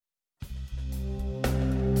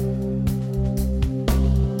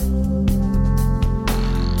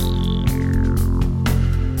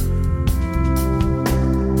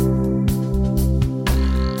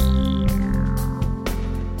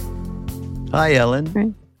Hi, Ellen.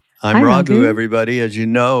 Right. I'm Hi, Raghu, Raghu. everybody. As you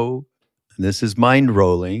know, this is Mind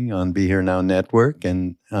Rolling on Be Here Now Network,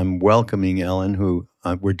 and I'm welcoming Ellen, who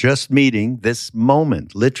we're just meeting this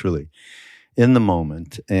moment, literally in the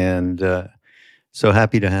moment. And so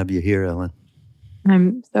happy to have you here, Ellen.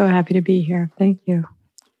 I'm so happy to be here. Thank you.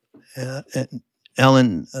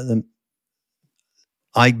 Ellen,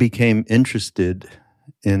 I became interested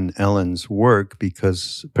in Ellen's work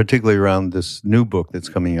because, particularly around this new book that's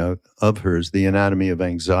coming out of hers, The Anatomy of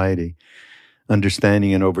Anxiety,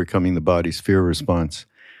 Understanding and Overcoming the Body's Fear Response.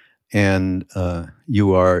 And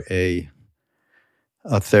you are a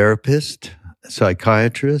therapist,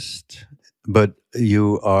 psychiatrist, but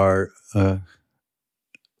you are,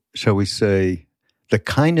 shall we say, the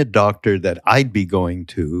kind of doctor that I'd be going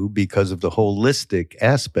to because of the holistic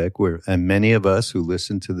aspect and many of us who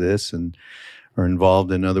listen to this and are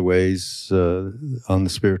involved in other ways on the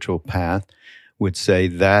spiritual path would say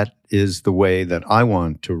that is the way that I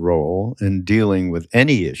want to roll in dealing with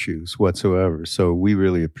any issues whatsoever. So we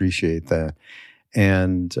really appreciate that.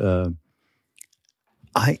 And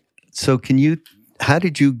how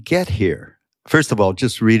did you get here? First of all,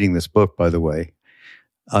 just reading this book, by the way,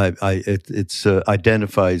 it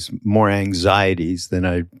identifies more anxieties than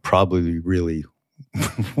I probably really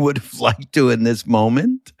would have liked to in this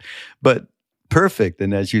moment, but perfect.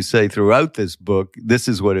 And as you say, throughout this book, this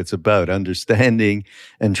is what it's about: understanding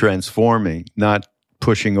and transforming, not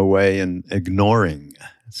pushing away and ignoring.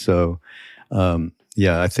 So,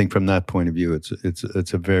 I think from that point of view,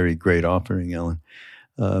 it's a very great offering, Ellen.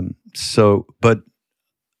 But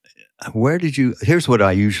where did you? Here's what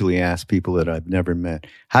I usually ask people that I've never met: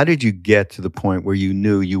 how did you get to the point where you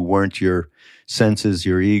knew you weren't your senses,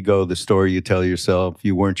 your ego, the story you tell yourself,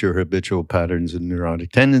 you weren't your habitual patterns and neurotic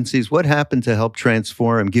tendencies? What happened to help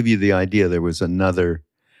transform and give you the idea there was another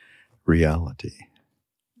reality?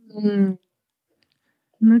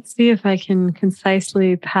 Let's see if I can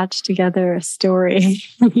concisely patch together a story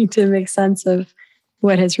to make sense of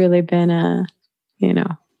what has really been a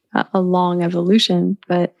long evolution.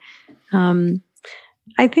 But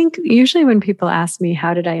I think usually when people ask me,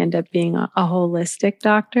 how did I end up being a holistic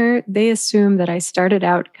doctor, they assume that I started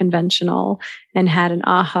out conventional and had an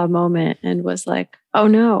aha moment and was like, oh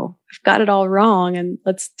no, I've got it all wrong and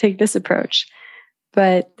let's take this approach.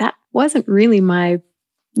 But that wasn't really my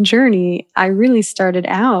journey. I really started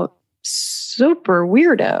out super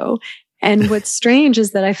weirdo. And what's strange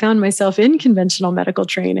is that I found myself in conventional medical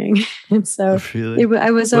training. And so really?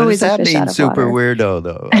 I was always a fish out of super water. weirdo,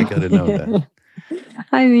 though? I got to know that.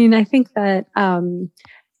 I mean, I think that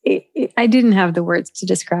I didn't have the words to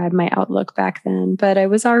describe my outlook back then, but I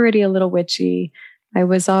was already a little witchy. I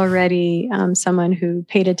was already someone who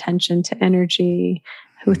paid attention to energy,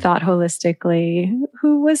 who thought holistically,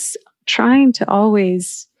 who was trying to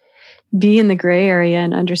always be in the gray area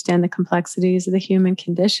and understand the complexities of the human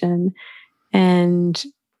condition. And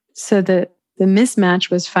so the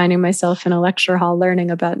mismatch was finding myself in a lecture hall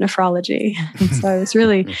learning about nephrology. And so I was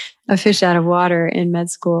really a fish out of water in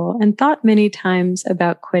med school and thought many times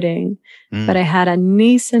about quitting. But I had a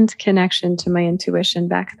nascent connection to my intuition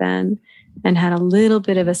back then and had a little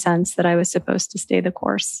bit of a sense that I was supposed to stay the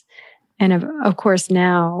course. And of course,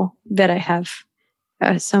 now that I have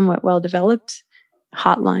a somewhat well-developed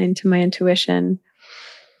hotline to my intuition,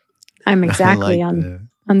 I'm exactly on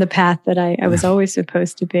the path that I was always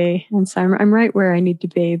supposed to be. And so I'm right where I need to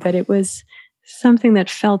be, but it was something that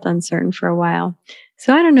felt uncertain for a while.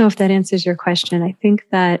 So I don't know if that answers your question. I think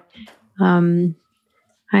that I'm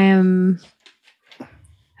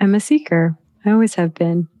a seeker. I always have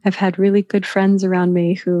been. I've had really good friends around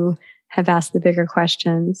me who have asked the bigger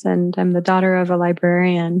questions, and I'm the daughter of a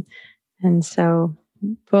librarian. And so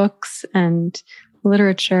books and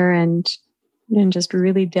literature and just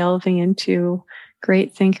really delving into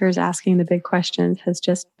great thinkers asking the big questions has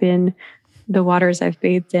just been the waters I've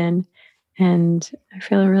bathed in. And I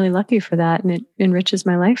feel really lucky for that. And it enriches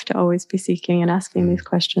my life to always be seeking and asking these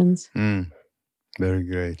questions. Very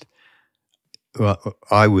great. Well,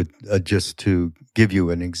 I would just to give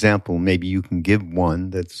you an example, maybe you can give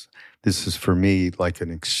one this is for me like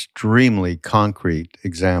an extremely concrete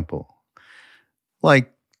example.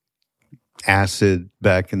 Like acid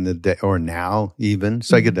back in the day, or now even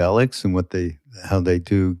psychedelics, and how they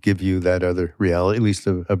do give you that other reality, at least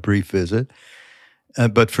a brief visit.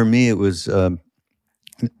 But for me, it was,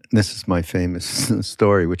 this is my famous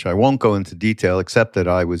story, which I won't go into detail, except that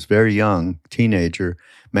I was very young, teenager,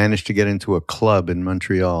 managed to get into a club in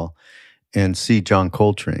Montreal and see John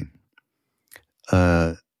Coltrane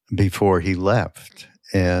before he left.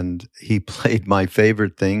 And he played my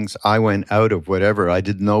favorite things. I went out of whatever. I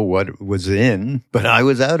didn't know what was in, but I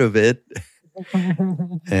was out of it.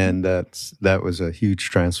 And that was a huge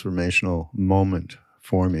transformational moment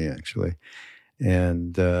for me, actually.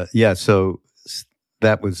 And so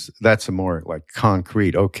that's a more like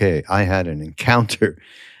concrete. Okay, I had an encounter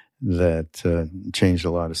that changed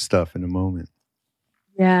a lot of stuff in a moment.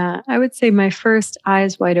 Yeah, I would say my first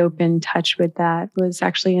eyes wide open touch with that was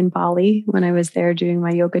actually in Bali when I was there doing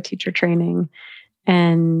my yoga teacher training.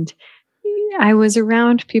 And I was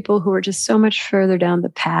around people who were just so much further down the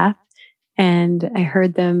path. And I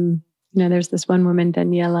heard them, there's this one woman,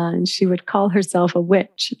 Daniela, and she would call herself a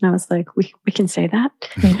witch. And I was like, we can say that,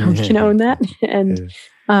 we can own that. And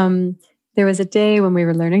there was a day when we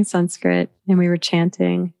were learning Sanskrit and we were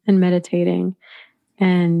chanting and meditating.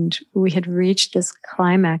 And we had reached this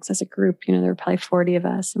climax as a group. There were probably 40 of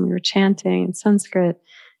us, and we were chanting in Sanskrit.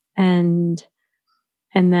 And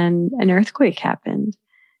then an earthquake happened.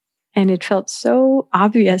 And it felt so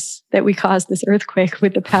obvious that we caused this earthquake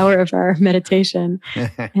with the power of our meditation.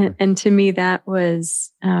 And to me, that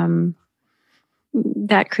was,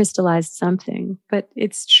 that crystallized something. But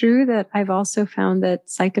it's true that I've also found that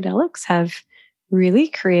psychedelics have really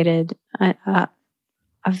created a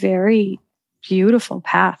very beautiful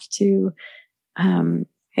path to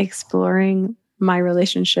exploring my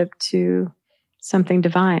relationship to something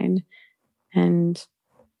divine. And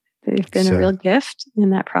they've been a real gift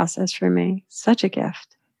in that process for me. Such a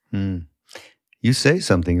gift. You say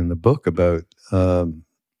something in the book about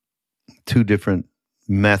two different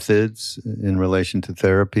methods in relation to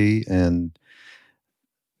therapy, and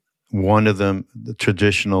one of them, the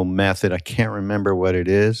traditional method, I can't remember what it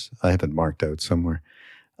is. I have it marked out somewhere.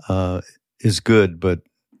 Is good, but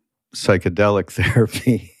psychedelic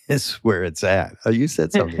therapy is where it's at. You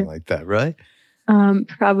said something like that, right?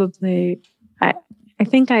 Probably. I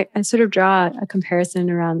think I sort of draw a comparison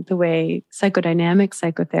around the way psychodynamic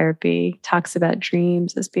psychotherapy talks about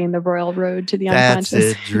dreams as being the royal road to the unconscious.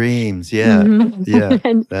 That's it, dreams. Yeah, yeah,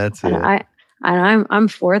 that's it. I'm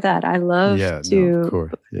for that. I love to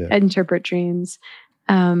interpret dreams.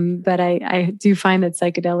 But I do find that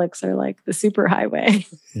psychedelics are like the superhighway.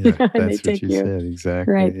 Yeah, that's they what take you said,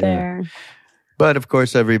 exactly. Right there. But of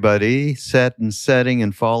course, everybody, set and setting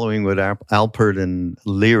and following what Alpert and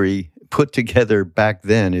Leary put together back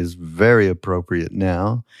then is very appropriate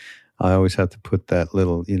now. I always have to put that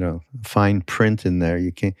little, fine print in there.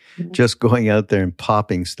 You can't just going out there and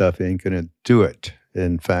popping stuff ain't going to do it.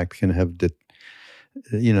 In fact, can have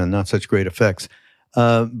not such great effects.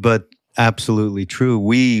 But absolutely true.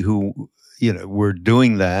 We who, were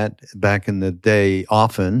doing that back in the day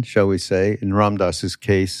often, shall we say, in Ram Dass's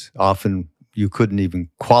case, often you couldn't even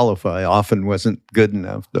qualify. Often wasn't good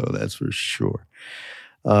enough, though, that's for sure.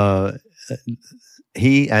 As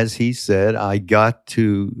he said, I got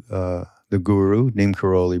to the guru, Neem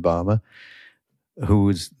Karoli Baba, who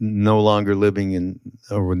was no longer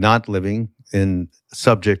not living in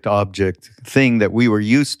subject-object thing that we were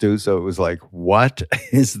used to. So it was like, what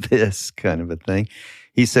is this kind of a thing?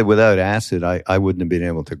 He said, without acid, I wouldn't have been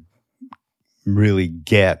able to really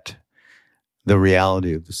get the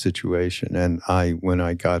reality of the situation. And I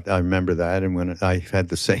remember that, and when I had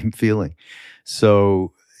the same feeling.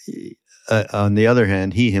 So on the other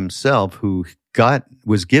hand, he himself, who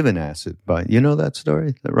was given acid by, that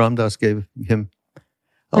story that Ram Dass gave him?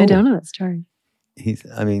 I don't know that story.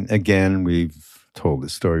 Again, we've told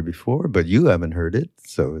this story before, but you haven't heard it.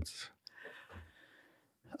 So it's,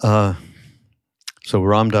 so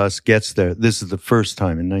Ram Dass gets there. This is the first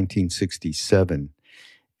time in 1967.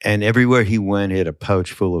 And everywhere he went, he had a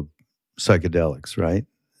pouch full of psychedelics, right?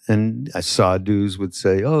 And sadhus would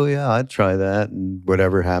say, oh, yeah, I'd try that, and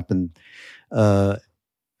whatever happened. And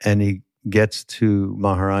he gets to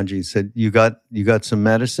Maharaji and said, you got some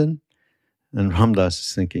medicine? And Ram Dass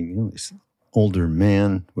is thinking, he's an older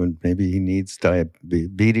man, when maybe he needs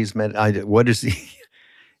diabetes medicine. What is he?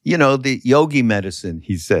 The yogi medicine,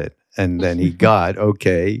 he said. And then he got,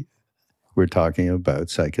 okay, we're talking about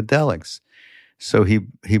psychedelics. So he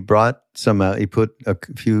brought some out. He put a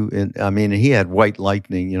few in. He had white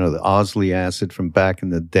lightning, the Osley acid from back in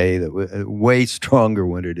the day that was way stronger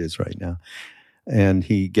than it is right now. And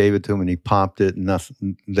he gave it to him, and he popped it. And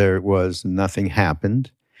nothing. There it was. Nothing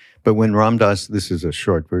happened. But when Ram Dass, this is a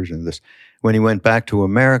short version of this, when he went back to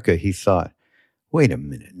America, he thought, wait a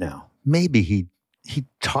minute now. Maybe he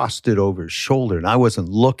tossed it over his shoulder, and I wasn't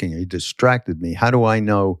looking. He distracted me. How do I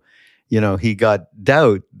know? He got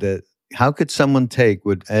doubt that. How could someone take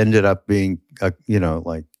what ended up being,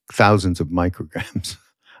 like thousands of micrograms?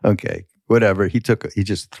 Okay, whatever. He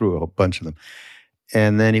just threw a whole bunch of them.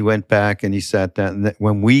 And then he went back and he sat down. And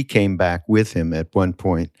when we came back with him at one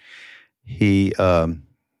point, he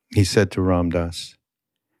said to Ram Dass,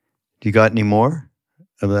 do you got any more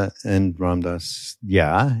of that? And Ram Dass,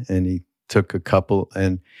 yeah. And he took a couple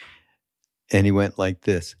and he went like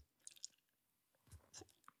this,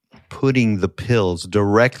 putting the pills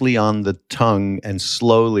directly on the tongue and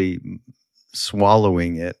slowly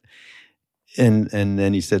swallowing it. And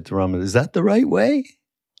then he said to Ram Dass, is that the right way?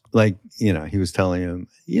 Like, he was telling him,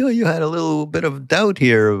 you had a little bit of doubt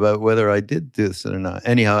here about whether I did this or not.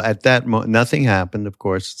 Anyhow, at that moment, nothing happened, of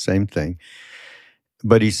course, same thing.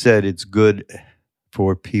 But he said it's good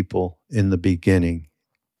for people in the beginning.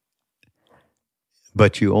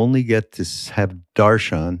 But you only get to have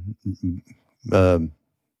darshan,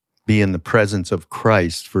 be in the presence of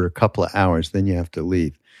Christ for a couple of hours, then you have to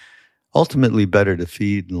leave. Ultimately, better to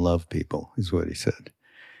feed and love people, is what he said.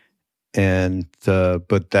 And,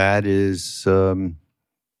 but that is,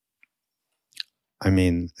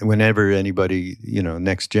 whenever anybody,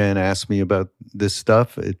 next gen asks me about this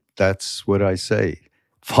stuff, that's what I say.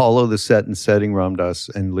 Follow the set and setting Ram Dass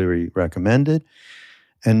and Leary recommended,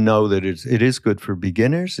 and know that it is good for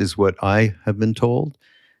beginners, is what I have been told.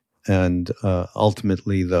 And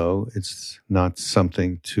ultimately, though, it's not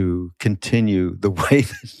something to continue the way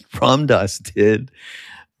that Ram Dass did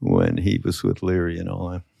when he was with Leary and all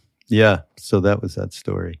that. Yeah, so that was that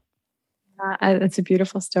story. It's a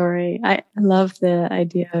beautiful story. I love the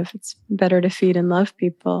idea of it's better to feed and love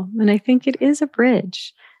people. And I think it is a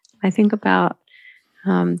bridge. I think about,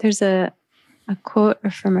 there's a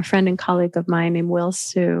quote from a friend and colleague of mine named Will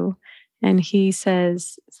Sue, and he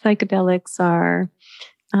says, psychedelics are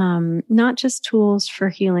not just tools for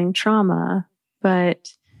healing trauma,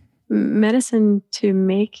 but medicine to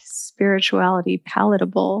make spirituality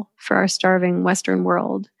palatable for our starving Western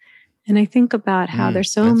world. And I think about how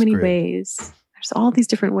there's so many ways, there's all these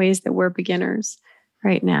different ways that we're beginners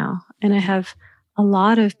right now. And I have a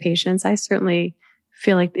lot of patients. I certainly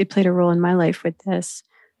feel like it played a role in my life with this,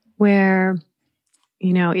 where,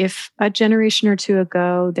 if a generation or two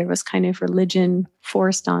ago, there was kind of religion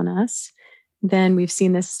forced on us, then we've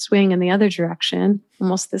seen this swing in the other direction,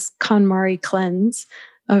 almost this KonMari cleanse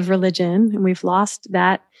of religion. And we've lost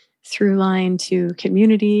that through line to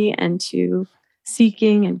community and to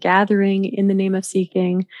seeking and gathering in the name of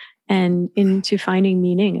seeking, and into finding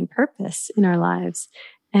meaning and purpose in our lives.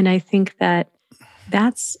 And I think that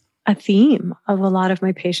that's a theme of a lot of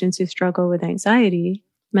my patients who struggle with anxiety,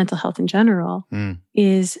 mental health in general,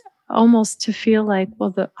 is almost to feel like,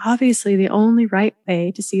 well, obviously the only right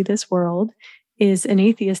way to see this world is an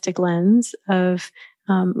atheistic lens of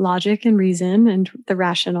logic and reason and the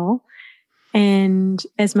rational. And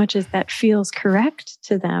as much as that feels correct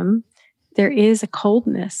to them, there is a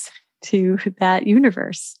coldness to that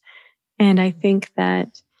universe. And I think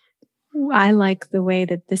that I like the way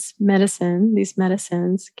that these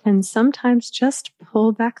medicines can sometimes just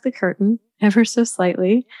pull back the curtain ever so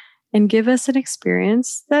slightly and give us an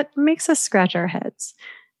experience that makes us scratch our heads.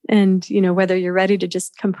 And, whether you're ready to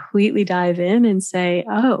just completely dive in and say,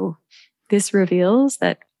 oh, this reveals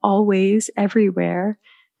that always, everywhere,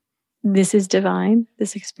 this is divine,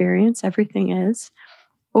 this experience, everything is.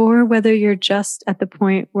 Or whether you're just at the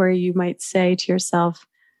point where you might say to yourself,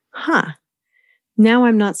 now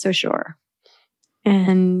I'm not so sure.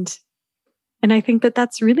 And I think that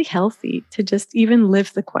that's really healthy to just even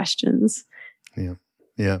live the questions. Yeah.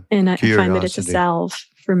 Yeah. And I find that it's a salve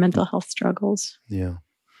for mental health struggles. Yeah.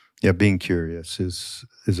 Yeah. Being curious is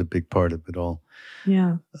a big part of it all.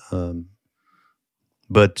 Yeah.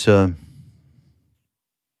 But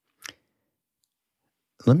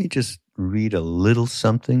let me just read a little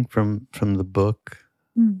something from the book.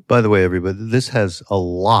 By the way, everybody, this has a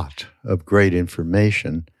lot of great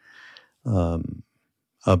information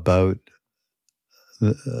about,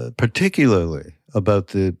 particularly about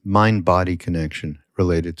the mind-body connection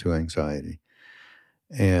related to anxiety.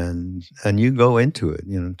 And you go into it,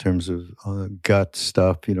 in terms of gut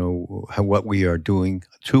stuff, what we are doing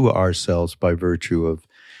to ourselves by virtue of,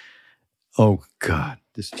 oh God,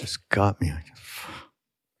 this just got me.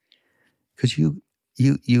 Because you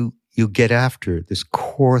get after this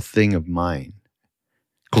core thing of mine.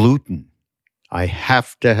 Gluten. I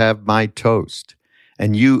have to have my toast.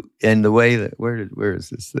 And the way that, where is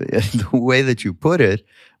this? The way that you put it,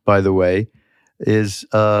 by the way, is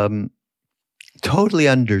totally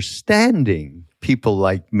understanding people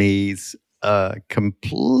like me's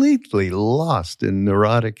completely lost in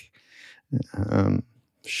neurotic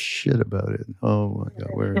shit about it. Oh my God,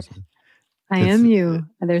 where is it? I am you.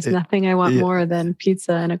 There's nothing I want more than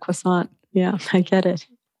pizza and a croissant. Yeah, I get it.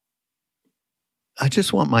 I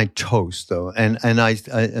just want my toast, though. And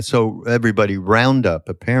so everybody Roundup,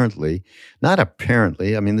 not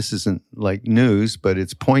apparently, I mean, this isn't like news, but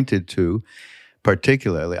it's pointed to,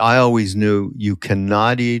 particularly. I always knew you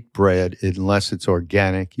cannot eat bread unless it's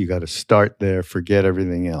organic. You got to start there, forget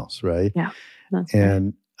everything else, right? Yeah, that's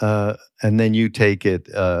right. And then you take it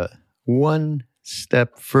one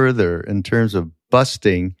step further in terms of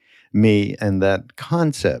busting me and that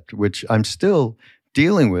concept, which I'm still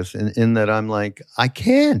dealing with in that I'm like, I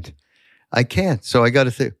can't. So I got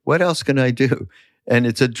to think, what else can I do? And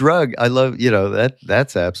it's a drug. I love,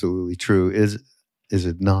 that's absolutely true. Is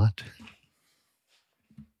it not?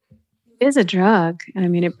 It is a drug. I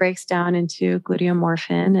mean, it breaks down into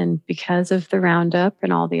gluteomorphin, and because of the Roundup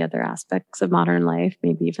and all the other aspects of modern life,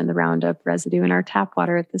 maybe even the Roundup residue in our tap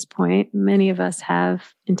water at this point, many of us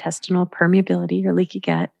have intestinal permeability or leaky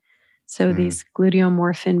gut. So these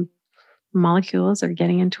gluteomorphin molecules are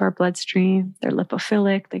getting into our bloodstream. They're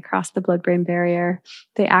lipophilic. They cross the blood-brain barrier.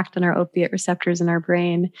 They act on our opiate receptors in our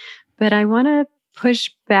brain. But I want to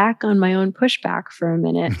push back on my own pushback for a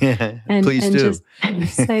minute. and just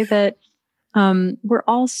say that we're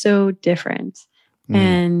all so different.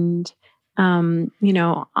 And,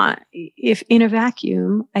 if in a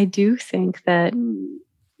vacuum, I do think that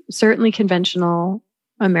certainly conventional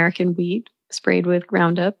American wheat sprayed with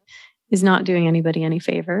Roundup is not doing anybody any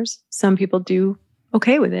favors. Some people do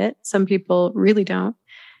okay with it. Some people really don't.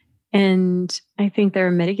 And I think there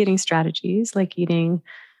are mitigating strategies like eating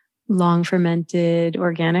long fermented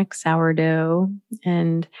organic sourdough.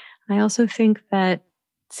 And I also think that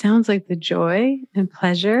sounds like the joy and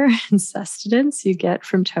pleasure and sustenance you get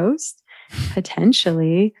from toast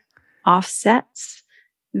potentially offsets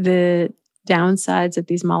the downsides of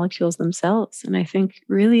these molecules themselves. And I think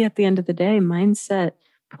really at the end of the day, mindset,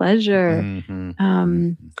 pleasure,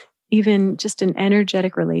 even just an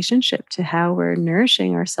energetic relationship to how we're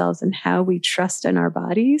nourishing ourselves and how we trust in our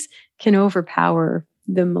bodies can overpower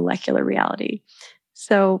the molecular reality.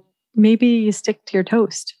 So maybe you stick to your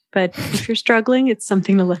toast, but if you're struggling, it's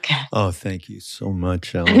something to look at. Oh, thank you so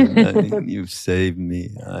much, Ellen. You've saved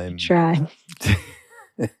me. Try.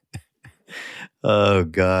 Oh,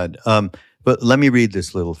 God. But let me read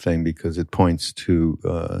this little thing because it points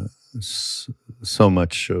to so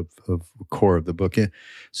much of the core of the book.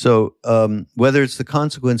 So whether it's the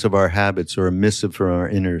consequence of our habits or a missive from our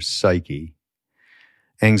inner psyche,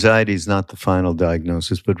 anxiety is not the final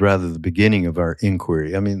diagnosis, but rather the beginning of our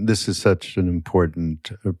inquiry. I mean, this is such an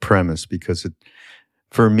important premise because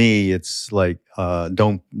for me, it's like,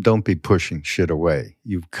 don't be pushing shit away.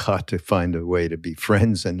 You've got to find a way to be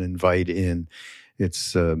friends and invite in.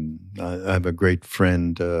 It's, I have a great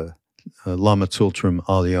friend, Lama Tsultrim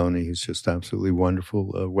Alioni, who's just absolutely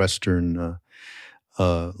wonderful, a Western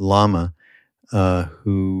Lama,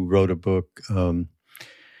 who wrote a book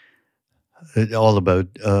all about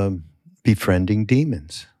befriending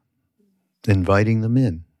demons, inviting them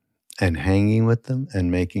in and hanging with them and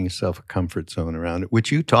making yourself a comfort zone around it,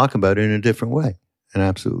 which you talk about in a different way. And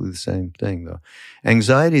absolutely the same thing, though.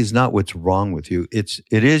 Anxiety is not what's wrong with you. It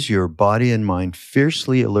is your body and mind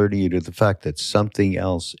fiercely alerting you to the fact that something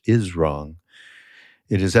else is wrong.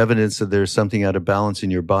 It is evidence that there is something out of balance in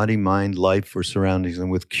your body, mind, life, or surroundings. And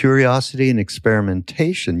with curiosity and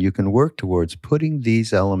experimentation, you can work towards putting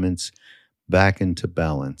these elements back into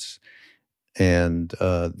balance. And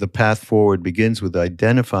the path forward begins with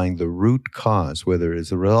identifying the root cause, whether it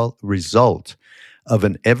is a result of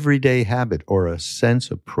an everyday habit or a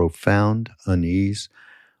sense of profound unease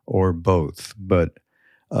or both. But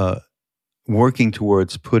working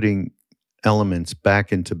towards putting elements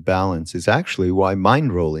back into balance is actually why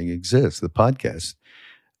Mind Rolling exists. The podcast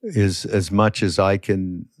is, as much as I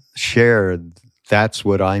can share, that's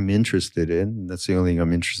what I'm interested in. That's the only thing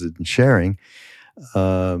I'm interested in sharing.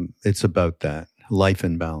 It's about that, life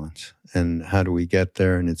and balance. And how do we get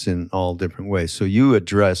there? And it's in all different ways. So you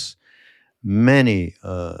address much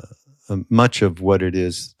of what it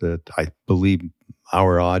is that I believe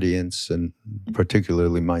our audience and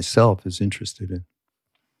particularly myself is interested in.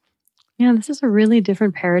 Yeah, this is a really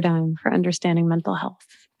different paradigm for understanding mental health.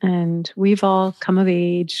 And we've all come of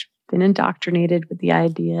age, been indoctrinated with the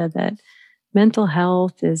idea that mental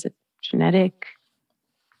health is a genetic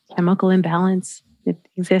chemical imbalance. It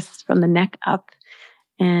exists from the neck up.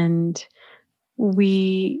 And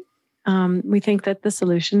we think that the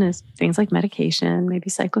solution is things like medication,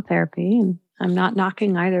 maybe psychotherapy. And I'm not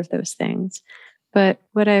knocking either of those things. But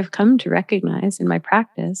what I've come to recognize in my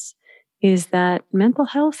practice is that mental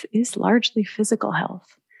health is largely physical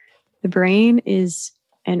health. The brain is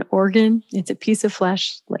an organ. It's a piece of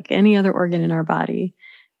flesh like any other organ in our body.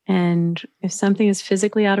 And if something is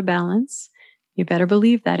physically out of balance, you better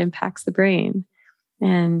believe that impacts the brain.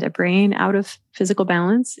 And a brain out of physical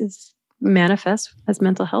balance is manifest as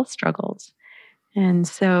mental health struggles. And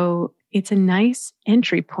so it's a nice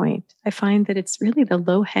entry point. I find that it's really the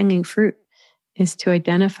low-hanging fruit is to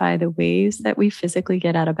identify the ways that we physically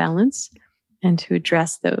get out of balance and to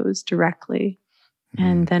address those directly.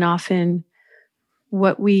 And then often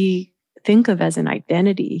what we think of as an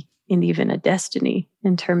identity and even a destiny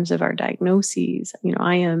in terms of our diagnoses.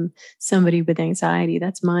 I am somebody with anxiety.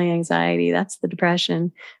 That's my anxiety. That's the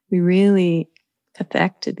depression. We really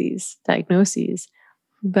affect these diagnoses,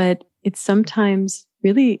 but it's sometimes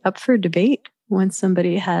really up for debate once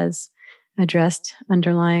somebody has addressed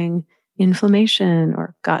underlying inflammation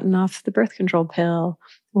or gotten off the birth control pill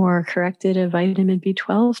or corrected a vitamin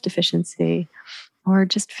B12 deficiency or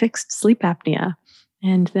just fixed sleep apnea.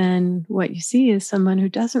 And then what you see is someone who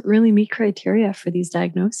doesn't really meet criteria for these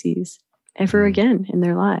diagnoses ever again in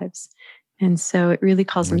their lives. And so it really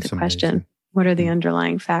calls into question, what are the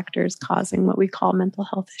underlying factors causing what we call mental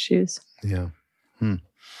health issues? Yeah.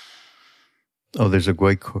 Oh, there's a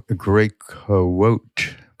great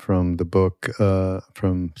quote from the book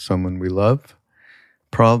from someone we love.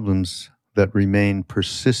 Problems that remain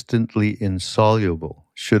persistently insoluble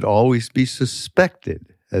should always be suspected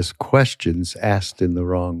as questions asked in the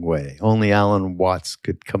wrong way. Only Alan Watts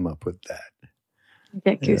could come up with that. I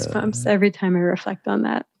get goosebumps every time I reflect on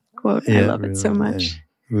that quote. I love it so much.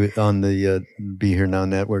 On the Be Here Now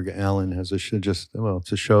network, Alan has a show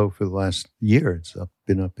it's a show for the last year. It's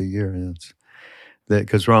been up a year. And it's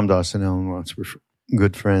because Ram Dass and Alan Watts were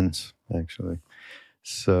good friends, actually.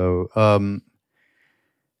 So,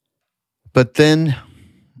 but then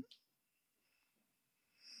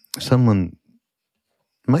someone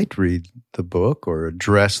might read the book or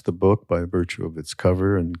address the book by virtue of its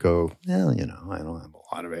cover and go, well, I don't have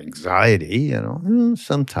a lot of anxiety,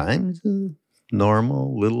 sometimes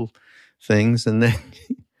normal little things. And then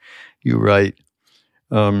you write,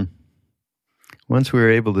 once we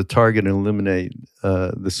were able to target and eliminate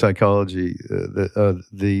the psychology,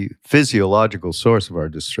 the physiological source of our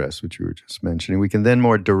distress, which you were just mentioning, we can then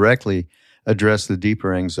more directly address the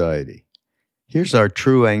deeper anxiety. Here's our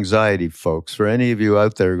true anxiety, folks. For any of you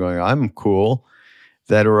out there going, I'm cool,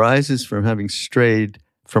 that arises from having strayed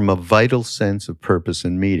from a vital sense of purpose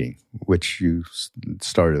and meaning, which you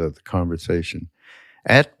started the conversation.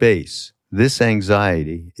 At base, this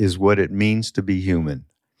anxiety is what it means to be human.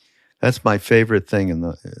 That's my favorite thing in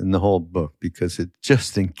the whole book because it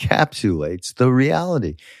just encapsulates the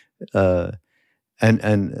reality.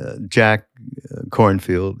 And Jack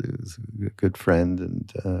Cornfield, who's a good friend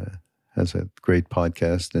and has a great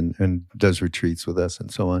podcast and does retreats with us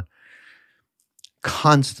and so on.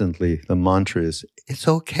 Constantly, the mantra is, it's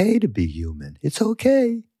okay to be human. It's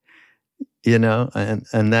okay.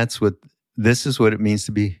 And this is what it means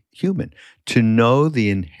to be human. To know the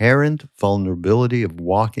inherent vulnerability of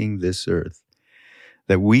walking this earth,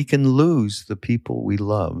 that we can lose the people we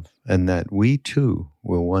love and that we too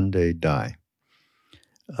will one day die.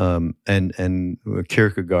 And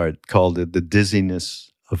Kierkegaard called it the dizziness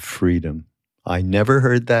of freedom. I never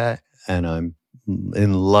heard that, and I'm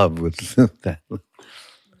in love with that.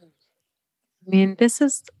 This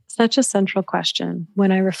is such a central question.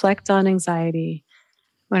 When I reflect on anxiety,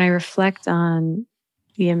 when I reflect on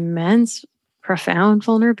the immense, profound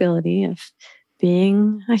vulnerability of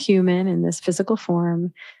being a human in this physical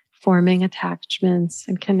form, forming attachments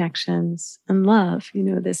and connections and love,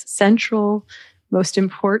 this central, most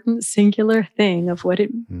important singular thing of what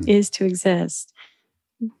it is to exist.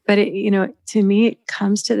 But to me, it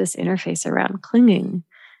comes to this interface around clinging.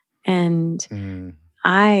 And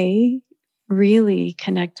I really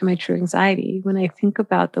connect to my true anxiety when I think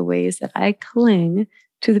about the ways that I cling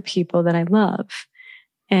to the people that I love.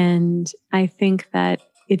 And I think that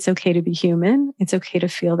it's okay to be human. It's okay to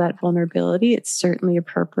feel that vulnerability. It's certainly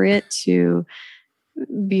appropriate to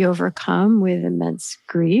be overcome with immense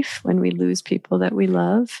grief when we lose people that we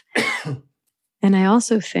love. And I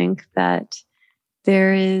also think that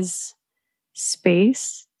there is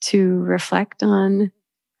space to reflect on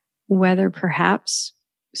whether perhaps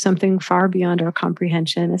something far beyond our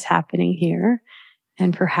comprehension is happening here.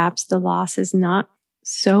 And perhaps the loss is not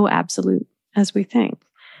so absolute as we think.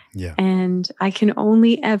 Yeah. And I can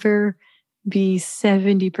only ever be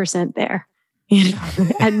 70% there,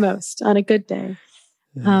 at most on a good day.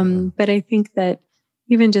 But I think that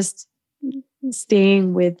even just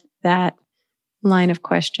staying with that line of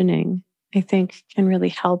questioning, I think can really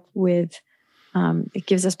help with, it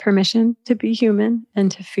gives us permission to be human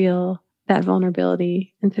and to feel that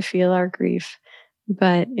vulnerability and to feel our grief.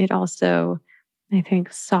 But it also, I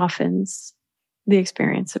think, softens the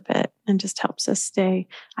experience a bit and just helps us stay,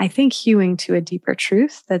 I think, hewing to a deeper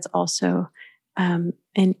truth that's also an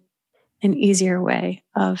easier way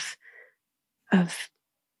of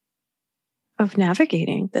of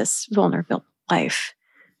navigating this vulnerable life.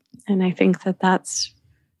 And I think that that's,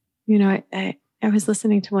 I was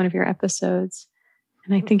listening to one of your episodes,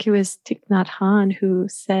 and I think it was Thich Nhat Hanh who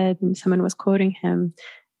said, and someone was quoting him,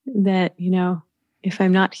 that, if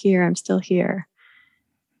I'm not here, I'm still here.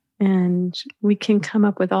 And we can come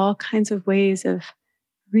up with all kinds of ways of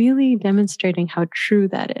really demonstrating how true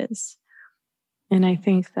that is. And I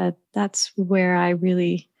think that that's where I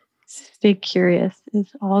really stay curious,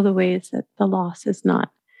 is all the ways that the loss is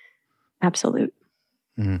not absolute.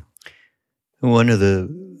 Mm. One of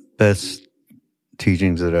the best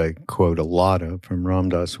teachings that I quote a lot of from Ram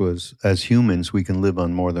Dass was, as humans, we can live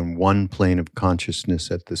on more than one plane of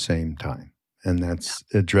consciousness at the same time. And that's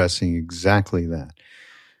addressing exactly that.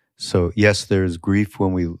 So yes, there's grief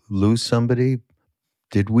when we lose somebody.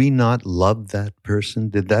 Did we not love that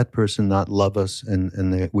person? Did that person not love us?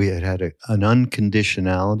 And we had an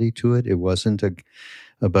unconditionality to it. It wasn't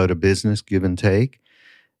about a business give and take.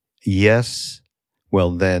 Yes,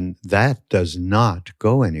 well then that does not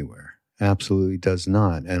go anywhere. Absolutely does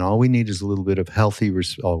not. And all we need is a little bit of healthy,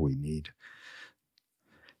 all we need.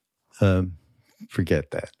 Forget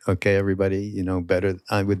that. Okay, everybody, better.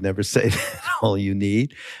 I would never say that all you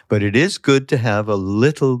need, but it is good to have a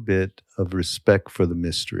little bit of respect for the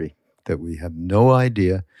mystery that we have no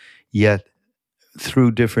idea, yet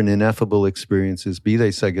through different ineffable experiences, be they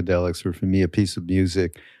psychedelics or for me, a piece of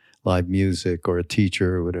music, live music or a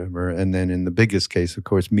teacher or whatever. And then in the biggest case, of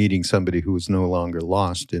course, meeting somebody who is no longer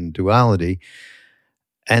lost in duality.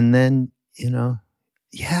 And then,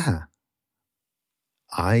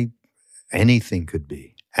 anything could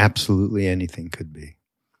be. Absolutely anything could be.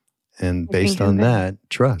 And based on that,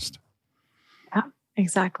 trust. Yeah,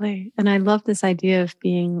 exactly. And I love this idea of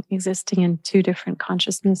existing in two different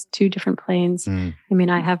consciousness, two different planes. I mean,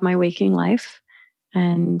 I have my waking life,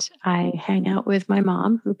 and I hang out with my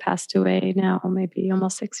mom, who passed away now maybe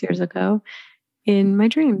almost 6 years ago, in my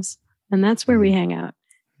dreams. And that's where we hang out.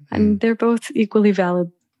 And they're both equally valid,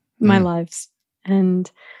 my lives. And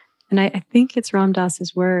I think it's Ram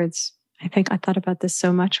Dass's words. I think I thought about this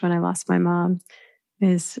so much when I lost my mom,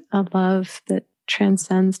 is a love that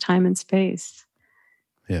transcends time and space.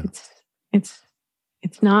 Yeah. It's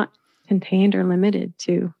not contained or limited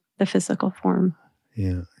to the physical form.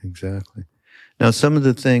 Yeah, exactly. Now, some of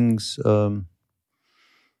the things that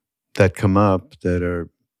come up that are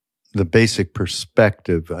the basic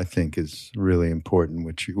perspective, I think, is really important,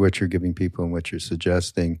 what you're giving people and what you're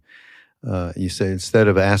suggesting. You say, instead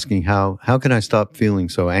of asking, how can I stop feeling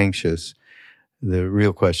so anxious? The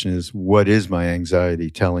real question is, what is my anxiety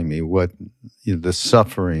telling me? What the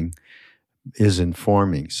suffering is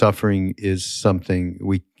informing. Suffering is something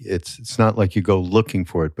it's not like you go looking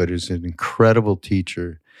for it, but it's an incredible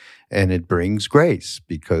teacher, and it brings grace,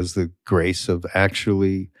 because the grace of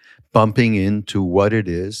actually bumping into what it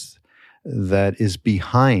is that is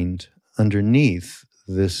behind, underneath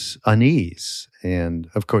this unease. And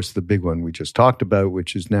of course, the big one we just talked about,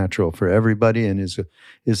 which is natural for everybody and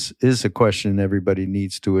is a question everybody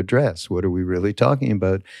needs to address. What are we really talking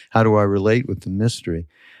about? How do I relate with the mystery?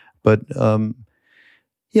 But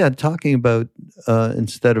talking about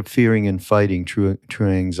instead of fearing and fighting, true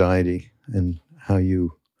anxiety, and how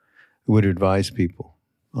you would advise people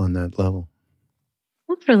on that level.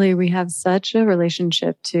 Literally, we have such a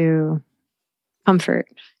relationship to comfort,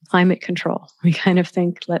 climate control. We kind of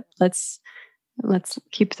think, let's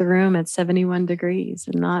keep the room at 71 degrees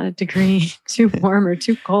and not a degree too warm or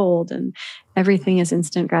too cold. And everything is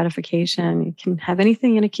instant gratification. You can have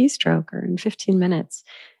anything in a keystroke or in 15 minutes.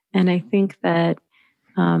 And I think that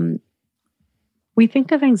we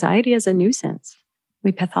think of anxiety as a nuisance.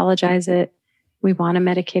 We pathologize it. We want to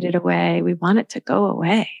medicate it away. We want it to go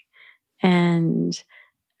away. And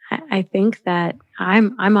I think that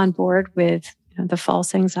I'm on board with the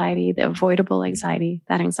false anxiety, the avoidable anxiety,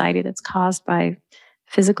 that anxiety that's caused by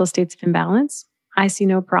physical states of imbalance. I see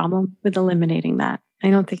no problem with eliminating that. I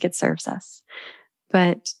don't think it serves us.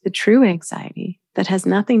 But the true anxiety that has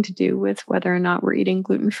nothing to do with whether or not we're eating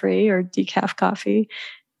gluten-free or decaf coffee,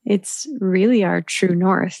 it's really our true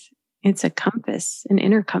north. It's a compass, an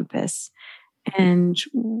inner compass. And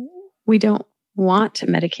we don't want to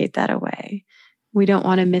medicate that away. We don't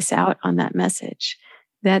want to miss out on that message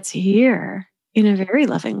that's here in a very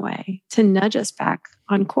loving way to nudge us back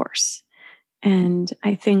on course. And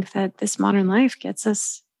I think that this modern life gets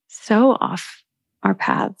us so off our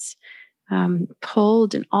paths,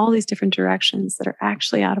 pulled in all these different directions that are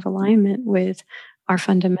actually out of alignment with our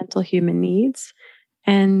fundamental human needs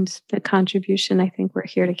and the contribution I think we're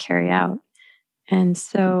here to carry out. And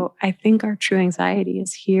so I think our true anxiety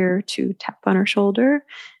is here to tap on our shoulder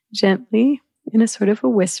gently in a sort of a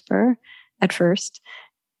whisper at first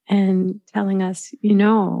and telling us, you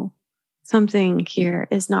know, something here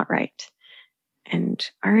is not right. And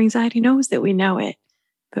our anxiety knows that we know it,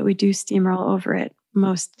 but we do steamroll over it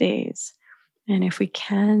most days. And if we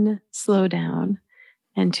can slow down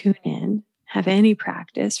and tune in, have any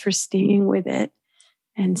practice for staying with it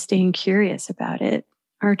and staying curious about it,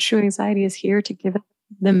 our true anxiety is here to give us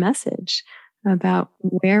the message about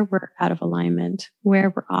where we're out of alignment, where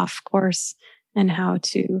we're off course, and how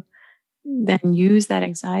to then use that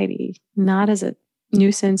anxiety, not as a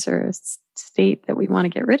nuisance or a state that we want to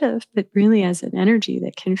get rid of, but really as an energy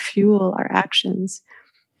that can fuel our actions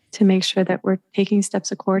to make sure that we're taking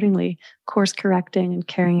steps accordingly, course correcting and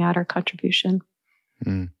carrying out our contribution.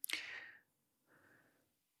 I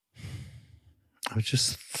was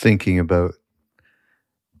just thinking about,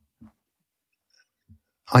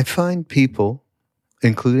 I find people,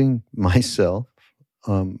 including myself,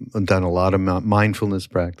 I've done a lot of mindfulness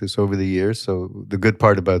practice over the years. So the good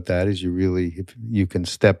part about that is you can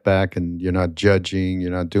step back and you're not judging, you're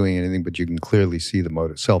not doing anything, but you can clearly see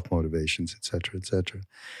the self-motivations, et cetera, et cetera.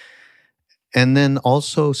 And then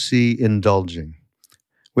also see indulging,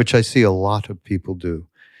 which I see a lot of people do.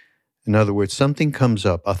 In other words, something comes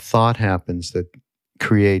up, a thought happens that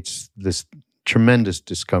creates this tremendous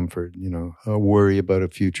discomfort, a worry about a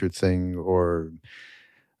future thing or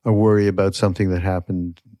a worry about something that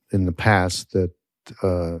happened in the past that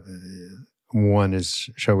one is,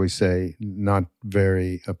 shall we say, not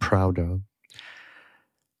very proud of.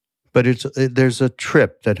 But there's a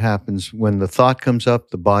trip that happens when the thought comes up,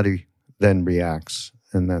 the body then reacts.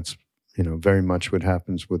 And that's, very much what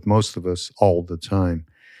happens with most of us all the time.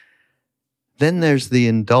 Then there's the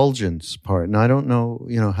indulgence part. And I don't know,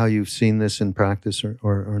 how you've seen this in practice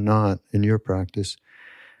or not in your practice.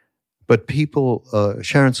 But people,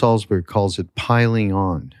 Sharon Salzberg calls it piling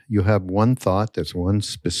on. You have one thought, that's one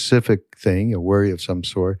specific thing, a worry of some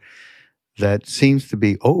sort, that seems to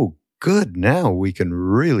be, oh, good, now we can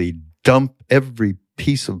really dump every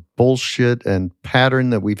piece of bullshit and pattern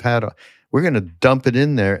that we've had. We're going to dump it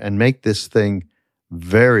in there and make this thing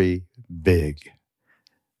very big,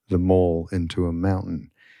 the mole into a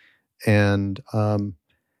mountain. And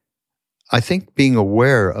I think being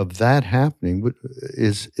aware of that happening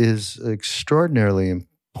is extraordinarily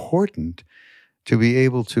important to be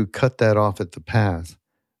able to cut that off at the path,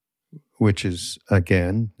 which is,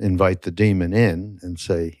 again, invite the demon in and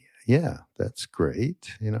say, yeah, that's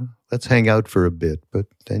great. Let's hang out for a bit, but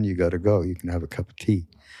then you got to go. You can have a cup of tea.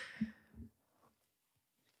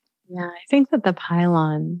 Yeah, I think that the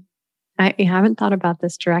pylon, I haven't thought about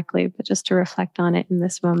this directly, but just to reflect on it in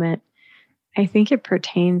this moment, I think it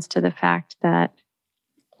pertains to the fact that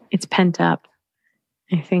it's pent up.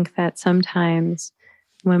 I think that sometimes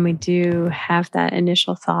when we do have that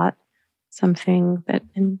initial thought, something that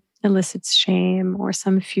elicits shame or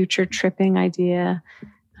some future tripping idea,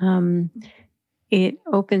 it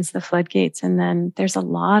opens the floodgates. And then there's a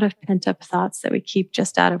lot of pent up thoughts that we keep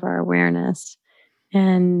just out of our awareness.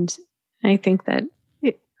 And I think that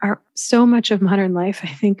so much of modern life, I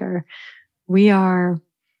think we're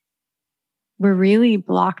really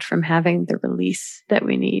blocked from having the release that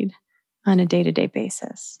we need on a day-to-day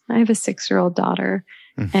basis. I have a 6-year-old daughter,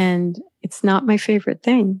 and it's not my favorite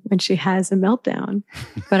thing when she has a meltdown.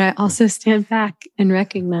 But I also stand back and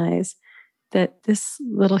recognize that this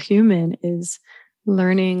little human is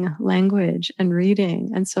learning language and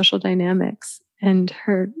reading and social dynamics, and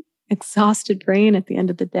her exhausted brain at the end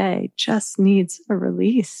of the day just needs a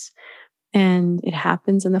release. And it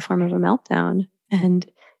happens in the form of a meltdown. And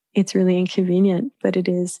it's really inconvenient, but it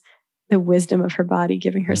is the wisdom of her body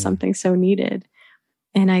giving her something so needed.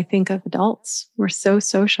 And I think of adults, we're so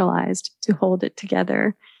socialized to hold it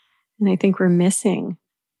together. And I think we're missing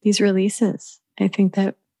these releases. I think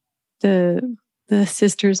that the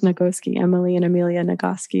sisters Nagoski, Emily and Amelia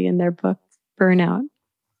Nagoski, in their book, Burnout,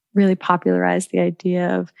 really popularized the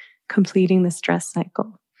idea of completing the stress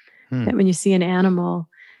cycle. That when you see an animal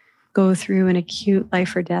go through an acute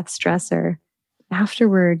life or death stressor,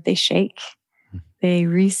 afterward, they shake. They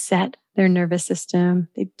reset their nervous system.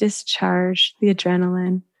 They discharge the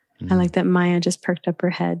adrenaline. I like that Maya just perked up her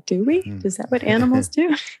head. Do we? Is that what animals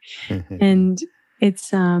do? And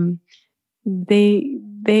it's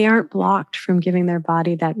they aren't blocked from giving their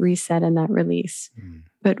body that reset and that release.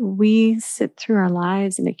 But we sit through our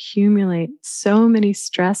lives and accumulate so many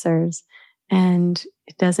stressors, and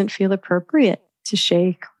it doesn't feel appropriate to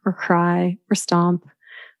shake or cry or stomp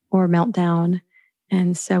or melt down.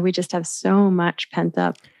 And so we just have so much pent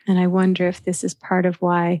up. And I wonder if this is part of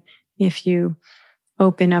why, if you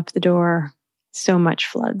open up the door, so much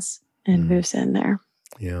floods and moves in there.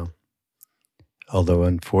 Yeah. Although,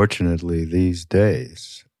 unfortunately, these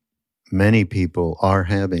days, many people are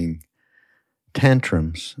having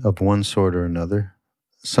tantrums of one sort or another.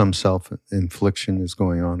 Some self-infliction is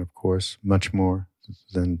going on, of course, much more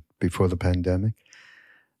than before the pandemic.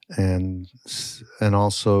 And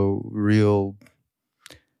also real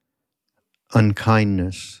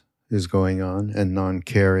unkindness is going on, and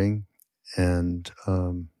non-caring. And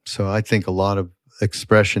so I think a lot of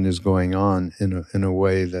expression is going on in a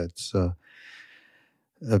way that's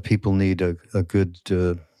people need a good...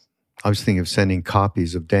 I was thinking of sending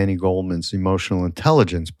copies of Danny Goleman's Emotional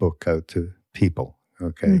Intelligence book out to people,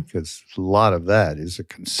 okay? Because a lot of that is a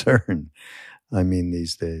concern, I mean,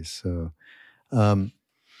 these days. So,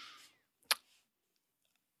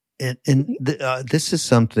 this is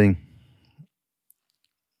something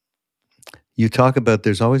you talk about.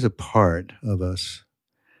 There's always a part of us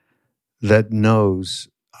that knows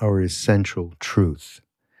our essential truth.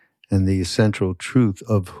 And the essential truth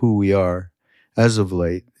of who we are, as of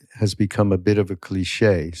late, has become a bit of a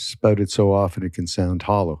cliche, spouted so often it can sound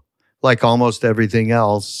hollow. Like almost everything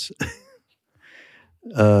else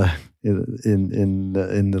in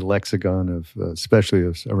the lexicon of, especially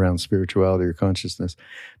around spirituality or consciousness.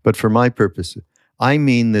 But for my purpose, I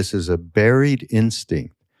mean this is a buried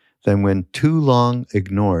instinct that when too long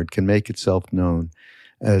ignored can make itself known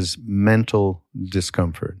as mental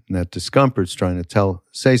discomfort. And that discomfort's trying to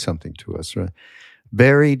say something to us, right?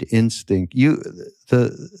 Buried instinct. You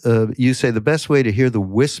say the best way to hear the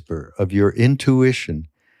whisper of your intuition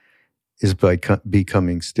is by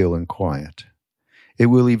becoming still and quiet. It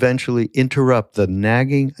will eventually interrupt the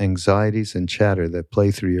nagging anxieties and chatter that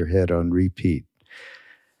play through your head on repeat.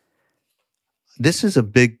 This is a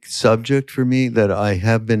big subject for me that I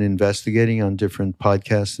have been investigating on different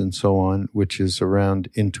podcasts and so on, which is around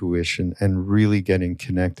intuition and really getting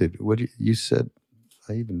connected. What you said,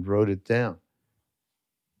 I even wrote it down.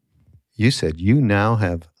 You said you now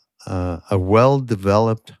have a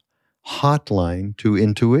well-developed hotline to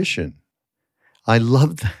intuition. I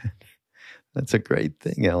love that. That's a great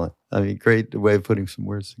thing, Ellen. I mean, great way of putting some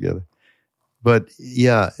words together. But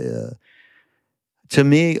yeah, to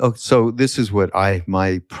me, so this is what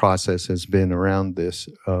my process has been around this,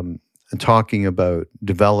 talking about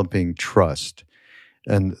developing trust.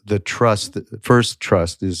 And the first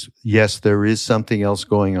trust is, yes, there is something else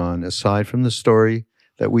going on aside from the story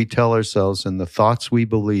that we tell ourselves and the thoughts we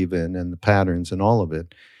believe in and the patterns and all of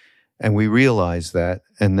it. And we realize that.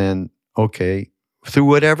 And then, okay, through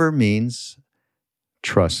whatever means,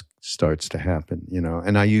 trust starts to happen,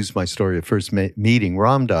 And I use my story of first meeting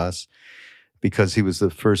Ram Dass because he was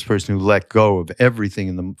the first person who let go of everything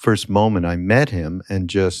in the first moment I met him,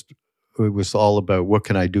 and it was all about what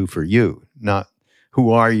can I do for you, not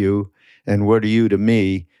who are you and what are you to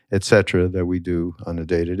me, etc., that we do on a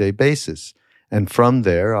day-to-day basis. And from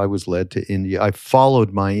there, I was led to India. I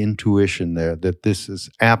followed my intuition there that this is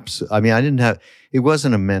I mean, it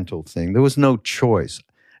wasn't a mental thing. There was no choice.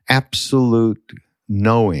 Absolute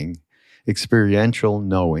knowing, experiential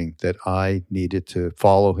knowing that I needed to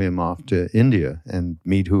follow him off to India and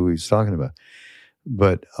meet who he was talking about.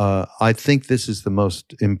 But I think this is the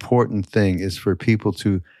most important thing, is for people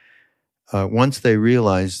to, once they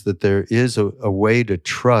realize that there is a way to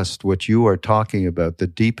trust what you are talking about, the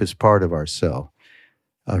deepest part of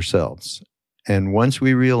ourselves. And once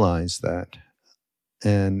we realize that,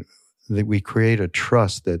 and that we create a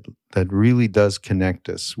trust that really does connect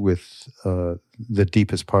us with the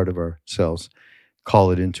deepest part of ourselves,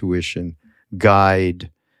 call it intuition, guide.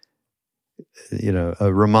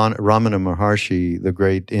 Ramana Maharshi, the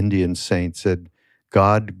great Indian saint, said,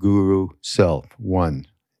 God, Guru, Self, one,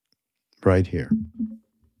 right here.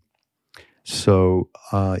 So,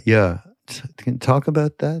 can you talk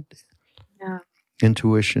about that? Yeah.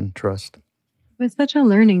 Intuition, trust. It was such a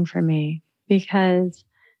learning for me because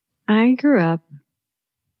I grew up,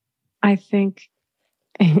 I think,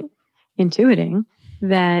 intuiting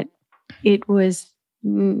that it was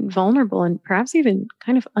vulnerable and perhaps even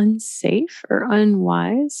kind of unsafe or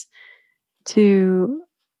unwise to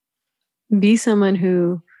be someone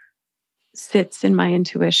who sits in my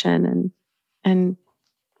intuition and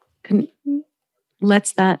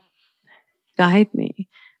lets that guide me.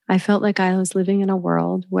 I felt like I was living in a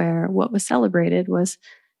world where what was celebrated was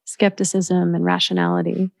skepticism and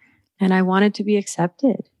rationality, and I wanted to be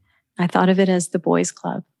accepted. I thought of it as the boys'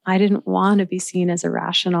 club. I didn't want to be seen as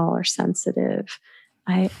irrational or sensitive.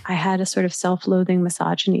 I had a sort of self-loathing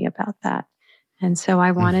misogyny about that. And so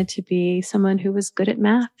I wanted to be someone who was good at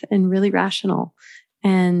math and really rational.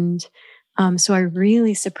 And so I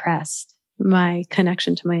really suppressed my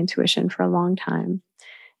connection to my intuition for a long time.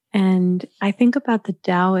 And I think about the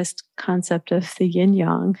Taoist concept of the yin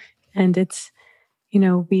yang, and it's,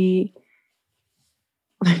 we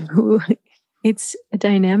it's a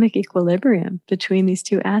dynamic equilibrium between these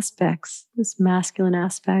two aspects, this masculine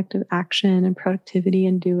aspect of action and productivity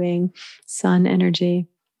and doing, sun energy,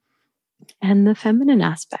 and the feminine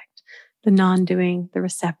aspect, the non-doing, the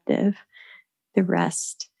receptive, the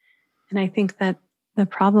rest. And I think that the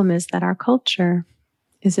problem is that our culture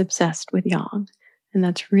is obsessed with yang, and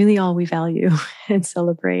that's really all we value and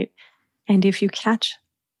celebrate. And if you catch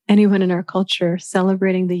anyone in our culture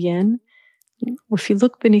celebrating the yin, if you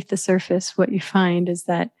look beneath the surface, what you find is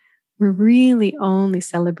that we're really only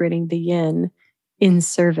celebrating the yin in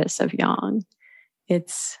service of yang. I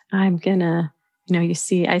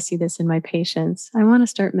see this in my patients. I want to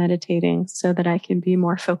start meditating so that I can be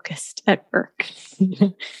more focused at work.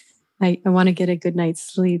 I want to get a good night's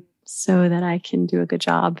sleep so that I can do a good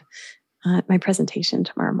job at my presentation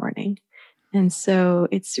tomorrow morning. And so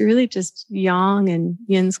it's really just yang and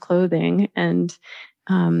yin's clothing, and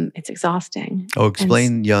it's exhausting. Oh,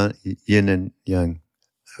 explain yin and yang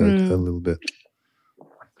a little bit.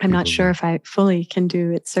 I'm not sure if I fully can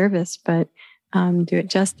do it service, but do it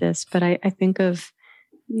justice. But I think of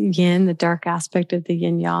yin, the dark aspect of the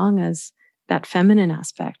yin yang, as that feminine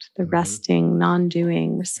aspect, the resting,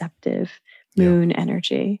 non-doing, receptive moon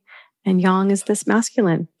energy. And yang is this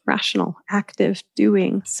masculine, rational, active,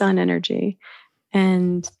 doing sun energy.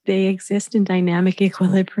 And they exist in dynamic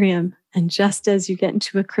equilibrium. And just as you get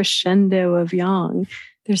into a crescendo of yang,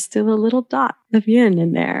 there's still a little dot of yin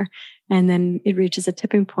in there. And then it reaches a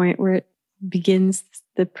tipping point where it begins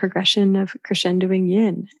the progression of crescendoing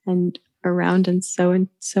yin, and around and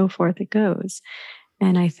so forth it goes.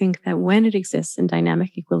 And I think that when it exists in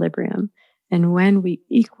dynamic equilibrium, and when we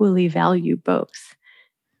equally value both,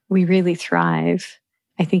 we really thrive.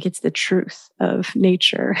 I think it's the truth of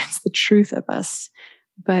nature. It's the truth of us.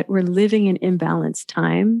 But we're living in imbalanced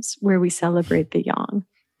times where we celebrate the yang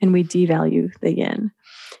and we devalue the yin.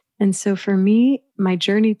 And so for me, my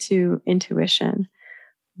journey to intuition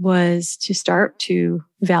was to start to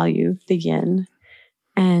value the yin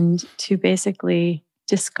and to basically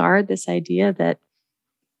discard this idea that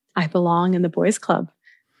I belong in the boys' club,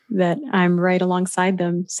 that I'm right alongside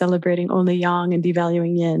them celebrating only yang and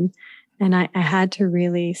devaluing yin. And I had to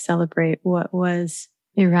really celebrate what was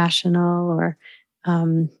irrational or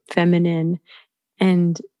feminine.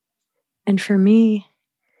 And for me,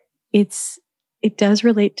 it does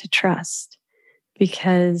relate to trust,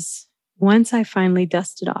 because once I finally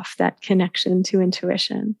dusted off that connection to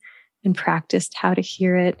intuition and practiced how to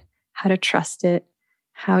hear it, how to trust it,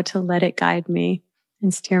 how to let it guide me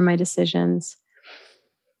and steer my decisions,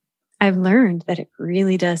 I've learned that it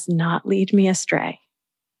really does not lead me astray.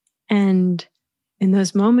 And in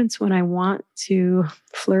those moments when I want to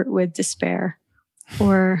flirt with despair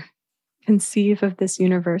or conceive of this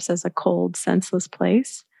universe as a cold, senseless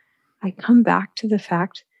place, I come back to the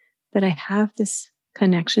fact that I have this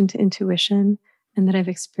connection to intuition and that I've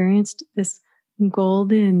experienced this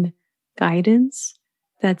golden guidance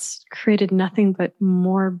that's created nothing but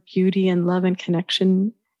more beauty and love and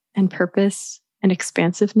connection and purpose and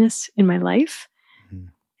expansiveness in my life. Mm-hmm.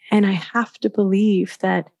 And I have to believe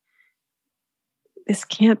that this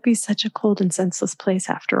can't be such a cold and senseless place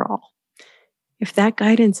after all. If that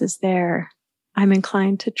guidance is there, I'm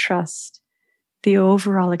inclined to trust the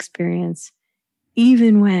overall experience,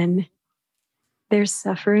 even when there's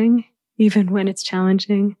suffering, even when it's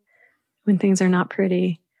challenging, when things are not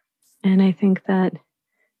pretty. And I think that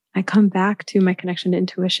I come back to my connection to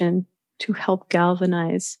intuition to help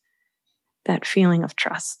galvanize that feeling of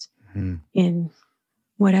trust in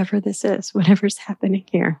whatever this is, whatever's happening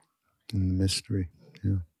here. Mystery,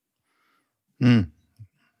 yeah.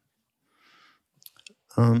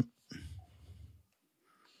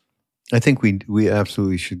 I think we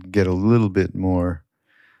absolutely should get a little bit more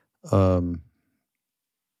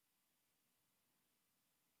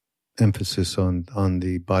emphasis on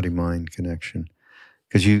the body-mind connection,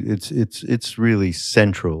 because it's really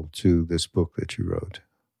central to this book that you wrote.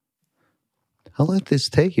 How let this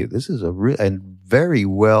take you? This is and very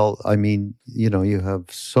well. I mean, you have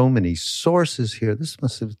so many sources here. This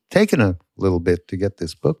must have taken a little bit to get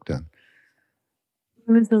this book done.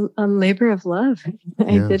 It was a labor of love.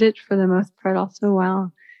 I did it for the most part also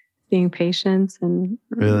while being patient and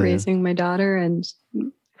raising my daughter and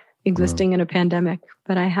existing in a pandemic.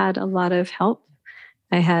 But I had a lot of help.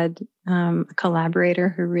 I had a collaborator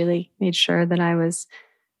who really made sure that I was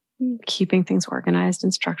keeping things organized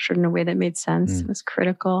and structured in a way that made sense. It was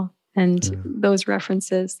critical. And those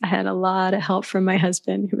references, I had a lot of help from my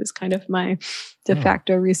husband, who was kind of my de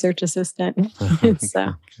facto research assistant.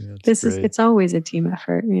 So it's always a team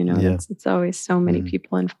effort, it's always so many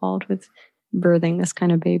people involved with birthing this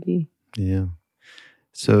kind of baby. Yeah.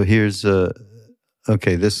 So here's,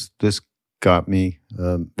 this got me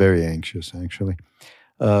very anxious, actually.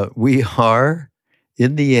 We are,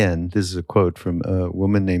 in the end, this is a quote from a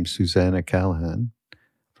woman named Susanna Callahan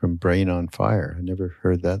from Brain on Fire. I never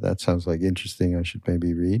heard that. That sounds like interesting. I should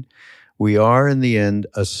maybe read. We are, in the end,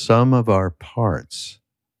 a sum of our parts.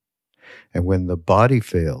 And when the body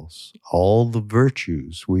fails, all the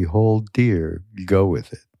virtues we hold dear go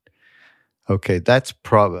with it. Okay, that's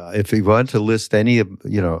probably, if you want to list any of,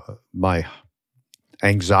 my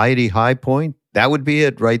anxiety high point, that would be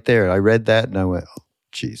it right there. I read that and I went, oh,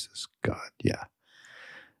 Jesus, God, yeah.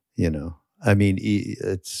 I mean,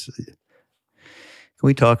 it's... Can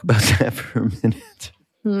we talk about that for a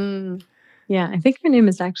minute? Yeah, I think her name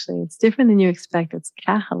is it's different than you expect. It's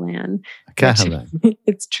Cahalan. Cahalan.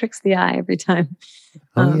 It tricks the eye every time.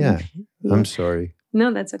 Oh, yeah. I'm sorry.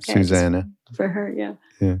 No, that's okay. Susanna. For her, yeah.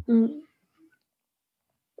 Yeah.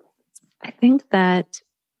 I think that,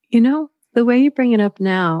 the way you bring it up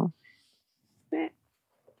now,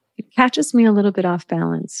 it catches me a little bit off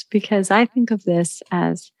balance, because I think of this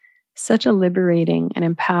as such a liberating and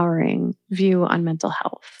empowering view on mental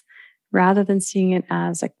health, rather than seeing it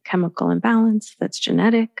as a chemical imbalance that's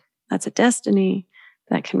genetic, that's a destiny,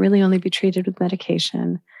 that can really only be treated with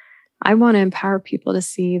medication. I want to empower people to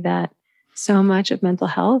see that so much of mental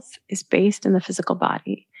health is based in the physical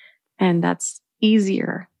body, and that's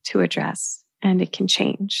easier to address, and it can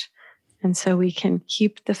change. And so we can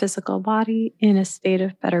keep the physical body in a state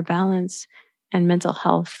of better balance, and mental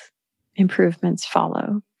health improvements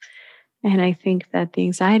follow. And I think that the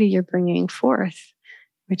anxiety you're bringing forth,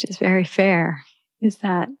 which is very fair, is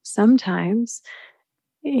that sometimes,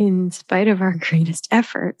 in spite of our greatest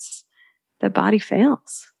efforts, the body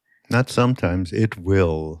fails. Not sometimes, it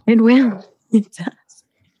will. It will. It does.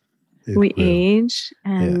 We age,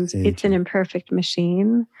 and it's an imperfect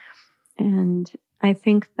machine. And I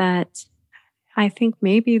think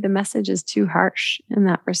maybe the message is too harsh in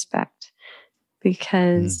that respect,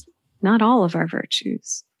 because not all of our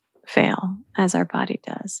virtues fail as our body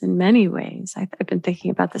does. In many ways, I've been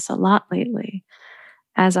thinking about this a lot lately.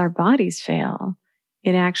 As our bodies fail,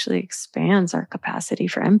 it actually expands our capacity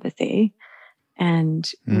for empathy, and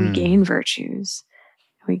we gain virtues.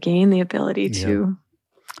 We gain the ability to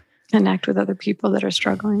connect with other people that are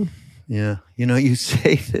struggling. Yeah. You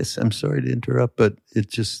say this, I'm sorry to interrupt, but it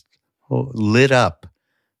just lit up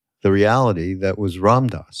the reality that was Ram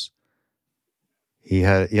Dass. He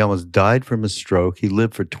almost died from a stroke. He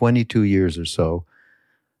lived for 22 years or so,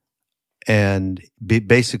 and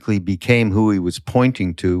basically became who he was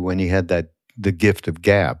pointing to when he had the gift of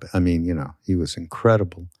gab. I mean, he was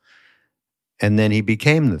incredible. And then he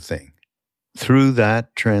became the thing through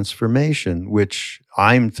that transformation, which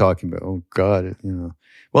I'm talking about. Oh God,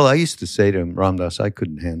 Well, I used to say to him, Ram Dass, I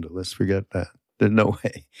couldn't handle this. Forget that. There's no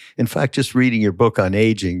way. In fact, just reading your book on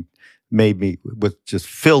aging just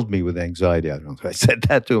filled me with anxiety. I don't know if I said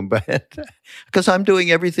that to him, but because I'm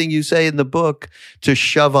doing everything you say in the book to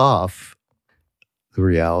shove off the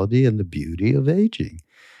reality and the beauty of aging.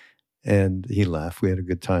 And he laughed. We had a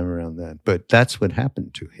good time around that. But that's what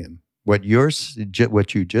happened to him. What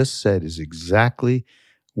you just said is exactly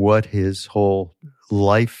what his whole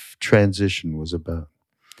life transition was about.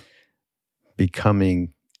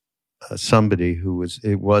 Becoming somebody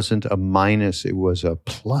it wasn't a minus, it was a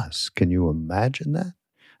plus. Can you imagine that?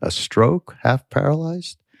 A stroke, half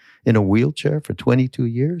paralyzed, in a wheelchair for 22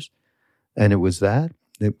 years. And it was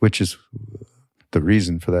which is the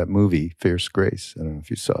reason for that movie, Fierce Grace. I don't know if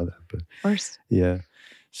you saw that, but of course. Yeah.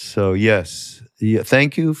 So yes,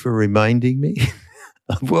 thank you for reminding me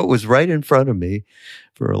of what was right in front of me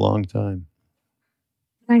for a long time.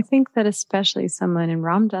 I think that especially someone in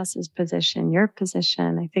Ram Dass's position, your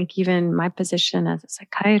position, I think even my position as a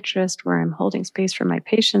psychiatrist, where I'm holding space for my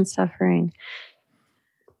patients suffering,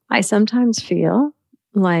 I sometimes feel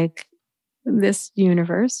like this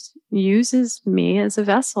universe uses me as a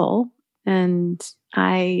vessel, and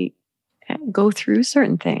I go through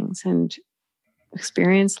certain things and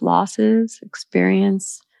experience losses,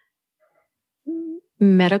 experience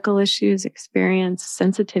medical issues, experience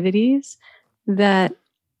sensitivities that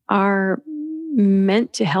are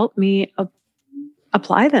meant to help me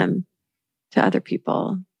apply them to other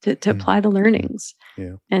people, to apply the learnings.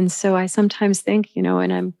 Yeah. And so I sometimes think,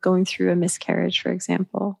 when I'm going through a miscarriage, for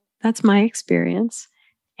example, that's my experience.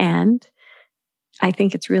 And I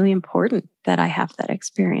think it's really important that I have that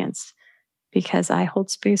experience, because I hold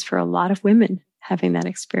space for a lot of women having that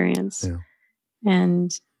experience. Yeah.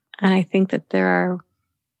 And I think that there are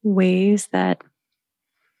ways that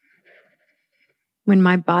when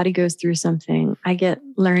my body goes through something, I get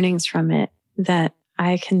learnings from it that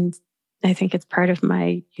I think it's part of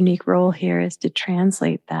my unique role here is to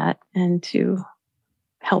translate that and to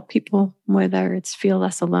help people, whether it's feel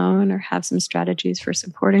less alone or have some strategies for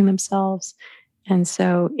supporting themselves. And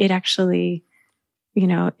so it actually,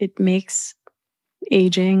 it makes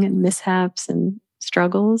aging and mishaps and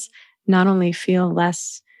struggles not only feel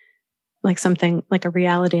less like something like a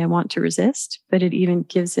reality I want to resist, but it even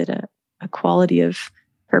gives it a quality of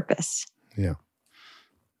purpose. Yeah.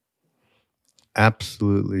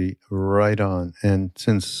 Absolutely right on. And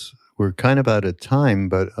since we're kind of out of time,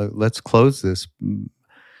 but let's close this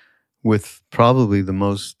with probably the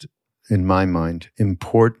most, in my mind,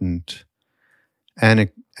 important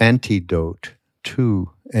antidote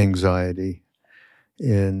to anxiety.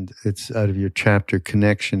 And it's out of your chapter,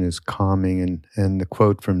 Connection is Calming. And the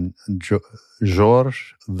quote from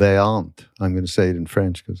Georges Vaillant, I'm going to say it in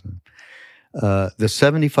French because the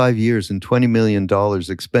 75 years and $20 million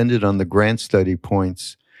expended on the grant study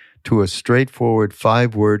points to a straightforward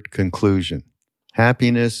 5-word conclusion.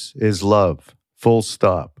 Happiness is love, full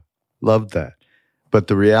stop. Love that. But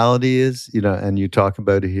the reality is, and you talk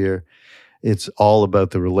about it here, it's all about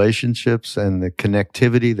the relationships and the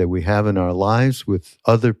connectivity that we have in our lives with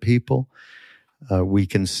other people. We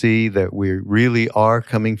can see that we really are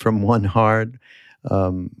coming from one heart.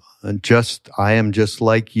 I am just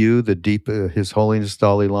like you. The deep, His Holiness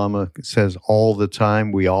Dalai Lama says all the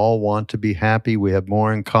time, we all want to be happy. We have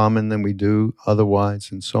more in common than we do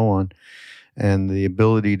otherwise, and so on. And the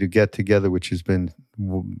ability to get together, which has been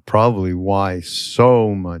probably why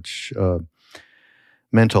so much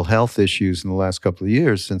mental health issues in the last couple of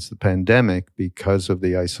years since the pandemic, because of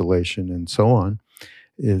the isolation and so on,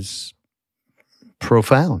 is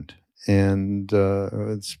profound. And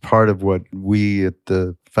it's part of what we at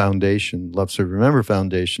the foundation, Love, Serve, Remember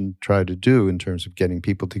Foundation, try to do in terms of getting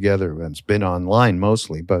people together. And it's been online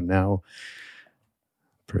mostly, but now,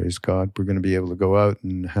 praise God, we're going to be able to go out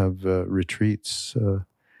and have retreats.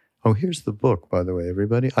 Here's the book, by the way,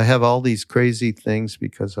 everybody. I have all these crazy things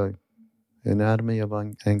because Anatomy of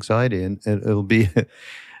Anxiety, and it'll be...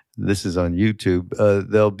 This is on YouTube.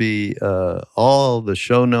 There'll be all the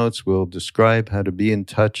show notes will describe how to be in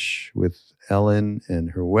touch with Ellen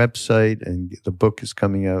and her website. And the book is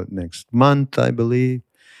coming out next month, I believe.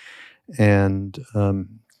 And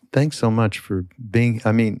thanks so much for being.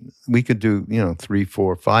 We could do 3,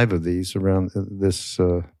 4, 5 of these around. This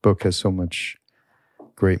book has so much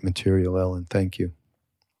great material, Ellen. Thank you.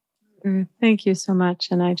 Thank you so much.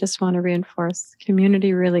 And I just want to reinforce,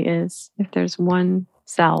 community really is, if there's one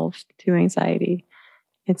salve to anxiety,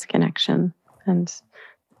 it's connection. And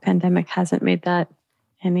the pandemic hasn't made that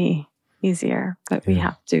any easier, but we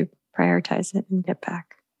have to prioritize it and get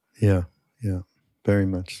back. Yeah, very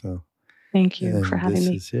much so. Thank you for having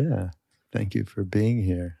me. Thank you for being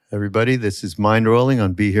here. Everybody, this is Mind Rolling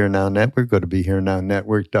on Be Here Now Network. Go to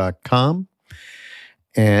BeHereNowNetwork.com.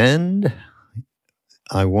 And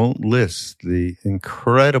I won't list the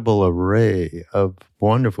incredible array of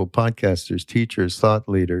wonderful podcasters, teachers, thought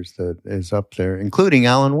leaders that is up there, including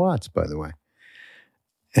Alan Watts, by the way.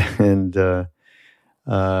 And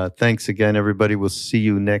thanks again, everybody. We'll see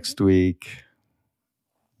you next week.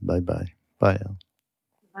 Bye-bye. Bye, Al.